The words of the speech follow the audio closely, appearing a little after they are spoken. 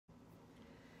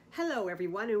Hello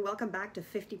everyone and welcome back to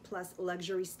 50 Plus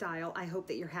Luxury Style. I hope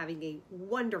that you're having a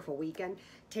wonderful weekend.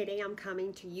 Today I'm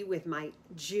coming to you with my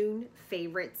June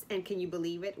favorites, and can you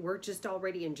believe it? We're just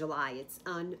already in July. It's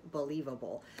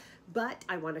unbelievable. But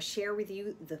I want to share with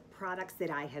you the products that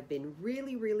I have been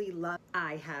really loving.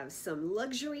 I have some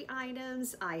luxury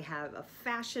items, I have a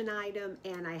fashion item,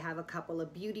 and I have a couple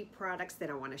of beauty products that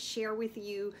I want to share with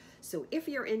you. So if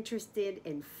you're interested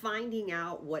in finding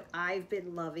out what I've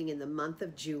been loving in the month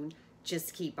of June,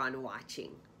 just keep on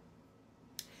watching.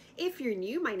 If you're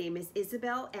new, my name is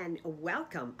Isabel and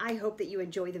welcome. I hope that you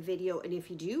enjoy the video, and if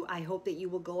you do, I hope that you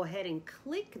will go ahead and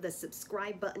click the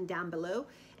subscribe button down below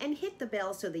and hit the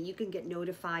bell so that you can get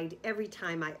notified every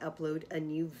time I upload a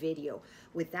new video.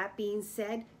 With that being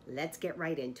said, let's get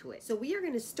right into it. So we are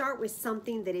going to start with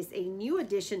something that is a new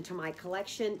addition to my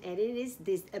collection, and it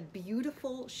is a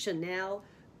beautiful Chanel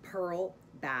pearl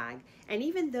bag. And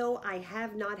even though I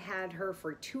have not had her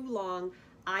for too long,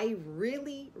 I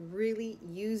really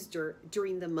used her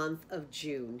during the month of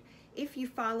June. If you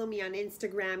follow me on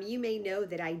Instagram, you may know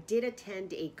that I did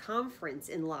attend a conference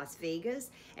in Las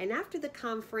Vegas, and after the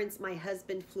conference my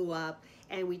husband flew up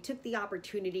and we took the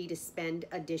opportunity to spend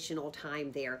additional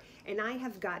time there. And I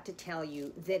have got to tell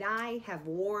you that I have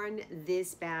worn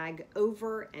this bag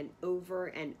over and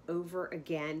over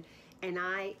again, and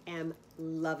I am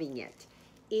loving it.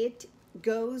 It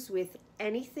goes with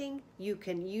anything. You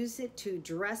can use it to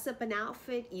dress up an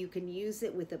outfit. You can use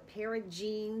it with a pair of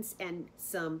jeans and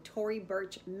some Tory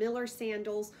Burch Miller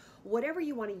sandals. Whatever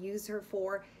you want to use her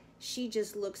for, she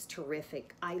just looks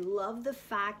terrific. I love the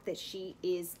fact that she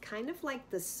is kind of like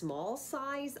the small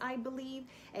size, I believe,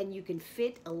 and you can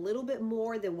fit a little bit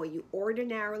more than what you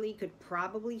ordinarily could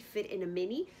probably fit in a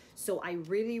mini. So I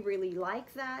really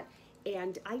like that,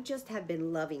 and I just have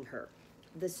been loving her.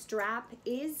 The strap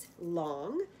is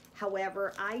long.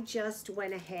 However, I just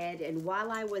went ahead and while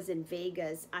I was in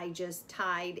Vegas, I just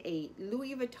tied a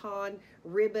Louis Vuitton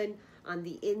ribbon on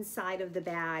the inside of the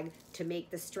bag to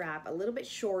make the strap a little bit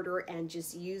shorter, and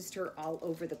just used her all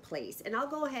over the place. And I'll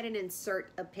go ahead and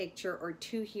insert a picture or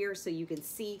two here so you can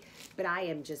see, but I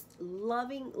am just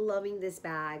loving this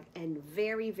bag, and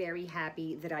very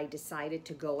happy that I decided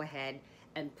to go ahead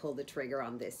and pull the trigger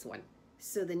on this one.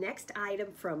 So the next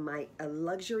item from my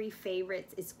luxury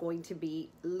favorites is going to be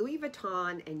Louis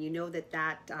Vuitton, and you know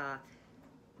that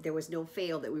there was no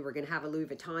fail that we were going to have a Louis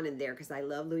Vuitton in there because I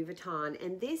love Louis Vuitton.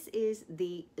 And this is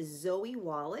the Zoe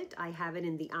wallet. I have it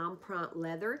in the empreinte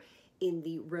leather in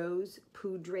the rose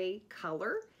poudre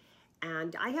color,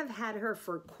 and I have had her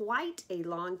for quite a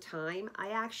long time. I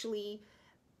actually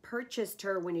purchased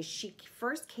her when she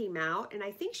first came out, and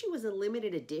I think she was a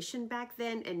limited edition back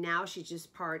then, and now she's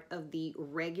just part of the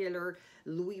regular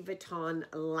Louis Vuitton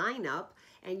lineup,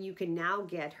 and you can now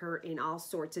get her in all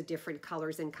sorts of different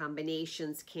colors and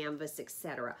combinations, canvas,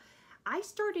 etc. I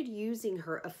started using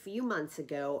her a few months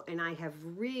ago, and I have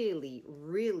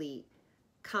really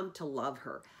come to love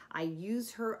her. I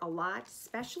use her a lot,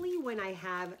 especially when I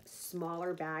have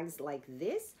smaller bags like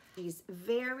this. She's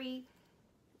very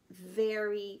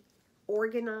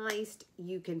organized.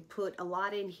 You can put a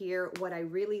lot in here. What I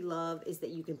really love is that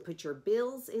you can put your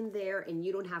bills in there and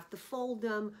you don't have to fold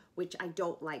them, which I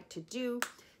don't like to do.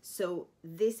 So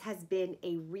this has been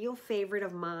a real favorite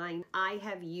of mine. I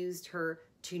have used her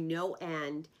to no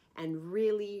end and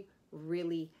really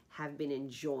have been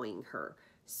enjoying her.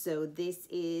 So this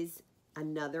is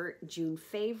another June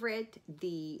favorite,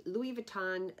 the Louis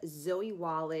Vuitton Zoe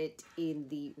wallet in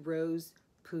the rose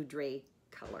poudre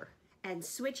color. And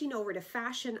switching over to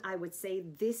fashion, I would say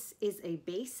this is a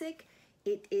basic.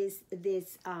 It is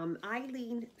this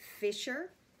Eileen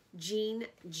Fisher jean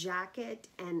jacket,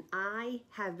 and I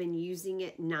have been using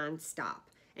it nonstop.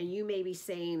 And you may be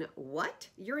saying, what?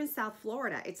 You're in South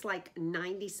Florida. It's like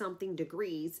 90-something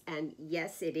degrees, and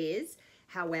yes, it is.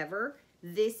 However,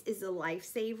 this is a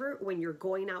lifesaver when you're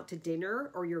going out to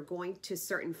dinner or you're going to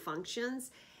certain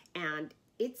functions, and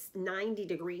it's 90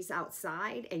 degrees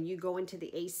outside and you go into the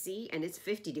AC and it's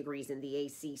 50 degrees in the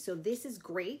AC. So this is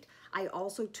great. I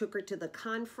also took her to the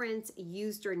conference,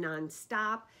 used her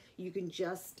nonstop. You can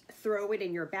just throw it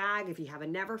in your bag if you have a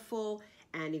Neverfull,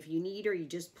 and if you need her, you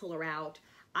just pull her out.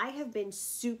 I have been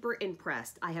super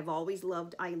impressed. I have always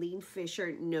loved Eileen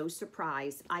Fisher, no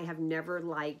surprise. I have never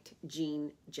liked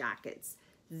jean jackets.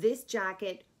 This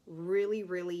jacket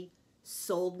really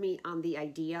sold me on the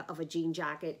idea of a jean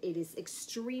jacket. It is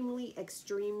extremely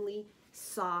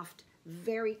soft,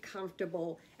 very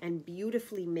comfortable, and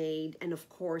beautifully made. And of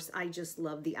course, I just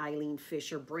love the Eileen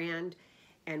Fisher brand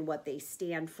and what they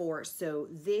stand for. So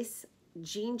this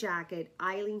jean jacket,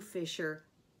 Eileen Fisher,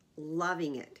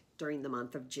 loving it. during the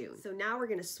month of June. So now we're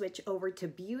gonna switch over to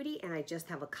beauty, and I just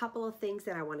have a couple of things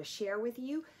that I wanna share with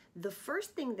you. The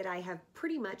first thing that I have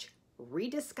pretty much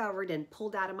rediscovered and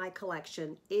pulled out of my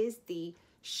collection is the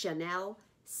Chanel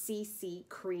CC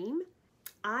Cream.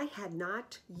 I had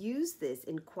not used this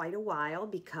in quite a while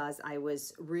because I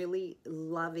was really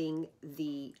loving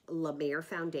the Lumiere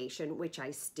foundation, which I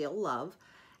still love.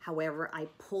 However, I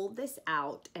pulled this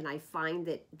out and I find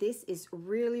that this is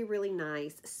really, really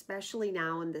nice, especially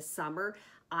now in the summer.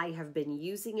 I have been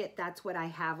using it. That's what I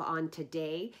have on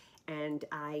today, and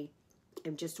I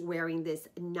am just wearing this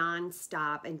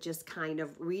non-stop and just kind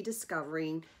of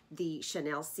rediscovering the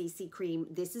Chanel CC Cream.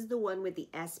 This is the one with the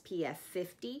SPF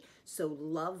 50, so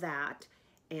love that,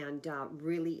 and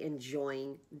really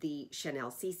enjoying the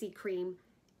Chanel CC Cream.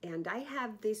 And I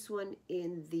have this one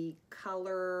in the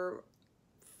color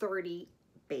 30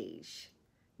 beige.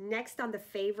 Next on the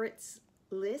favorites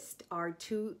list are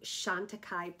two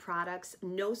Chantecaille products.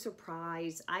 No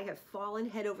surprise, I have fallen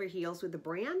head over heels with the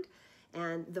brand.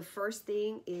 And the first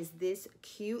thing is this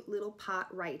cute little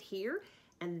pot right here.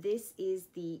 And this is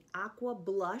the Aqua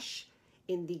Blush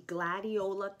in the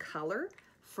Gladiola color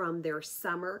from their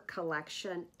summer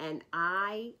collection. And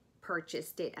I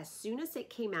purchased it as soon as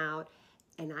it came out,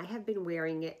 and I have been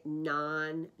wearing it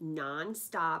non-stop.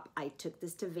 I took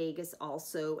this to Vegas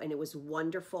also, and it was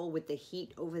wonderful with the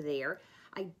heat over there.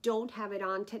 I don't have it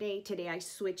on today. Today I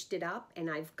switched it up, and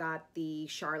I've got the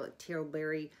Charlotte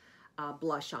Tilbury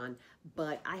blush on,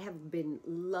 but I have been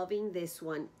loving this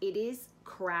one. It is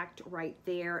cracked right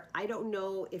there. I don't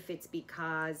know if it's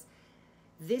because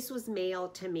this was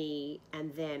mailed to me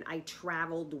and then I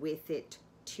traveled with it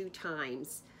 2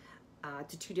 times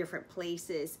to 2 different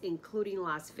places, including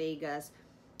Las Vegas,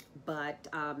 but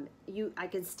I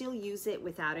can still use it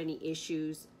without any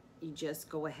issues. You just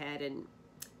go ahead, and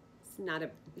it's not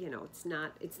a,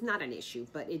 it's not an issue,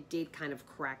 but it did kind of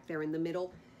crack there in the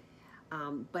middle.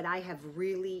 But I have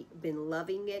really been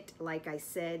loving it. Like I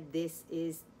said, this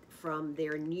is from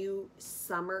their new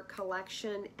summer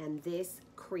collection, and this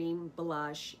cream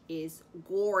blush is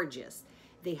gorgeous.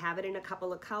 They have it in a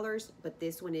couple of colors, but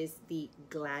this one is the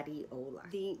Gladiola.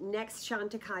 The next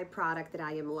Chantecaille product that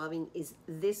I am loving is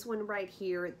this one right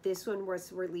here. This one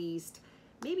was released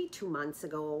maybe 2 months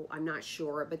ago, I'm not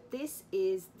sure, but this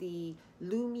is the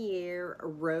Lumiere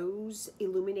Rose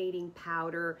Illuminating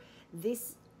Powder.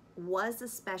 This was a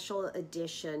special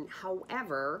edition.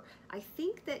 However, I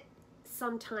think that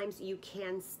sometimes you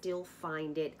can still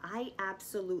find it. I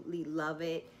absolutely love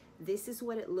it. This is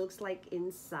what it looks like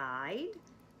inside.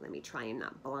 Let me try and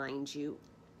not blind you.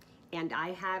 And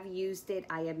I have used it.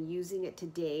 I am using it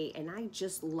today, and I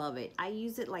just love it. I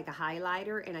use it like a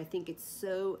highlighter, and I think it's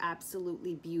so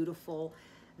absolutely beautiful.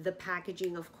 The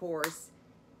packaging, of course,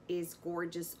 is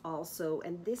gorgeous also,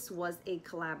 and this was a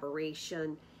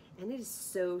collaboration, and it is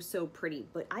so pretty.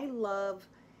 But I love,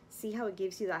 see how it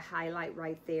gives you the highlight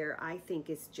right there? I think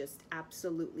it's just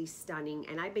absolutely stunning,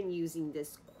 and I've been using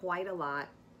this quite a lot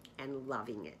and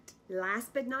loving it.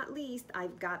 Last but not least,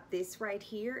 I've got this right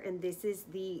here, and this is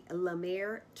the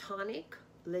Lumiere Tonic,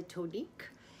 Le Tonique,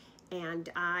 and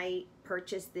I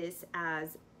purchased this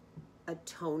as a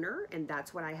toner, and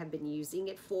that's what I have been using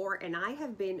it for, and I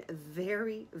have been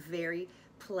very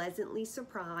pleasantly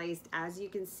surprised. As you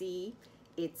can see,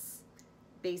 it's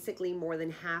basically more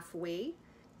than halfway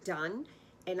done,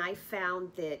 and I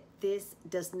found that this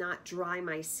does not dry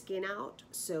my skin out.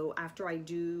 So after I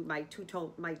do my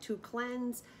two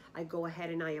cleanse, I go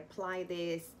ahead and I apply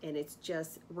this, and it's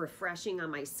just refreshing on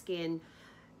my skin,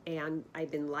 and I've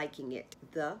been liking it,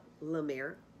 the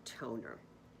Lumiere toner.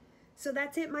 So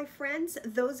that's it, my friends.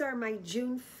 Those are my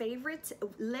June favorites.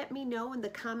 Let me know in the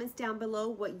comments down below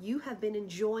what you have been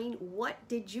enjoying. What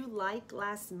did you like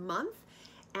last month?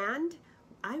 And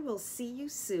I will see you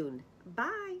soon.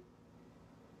 Bye.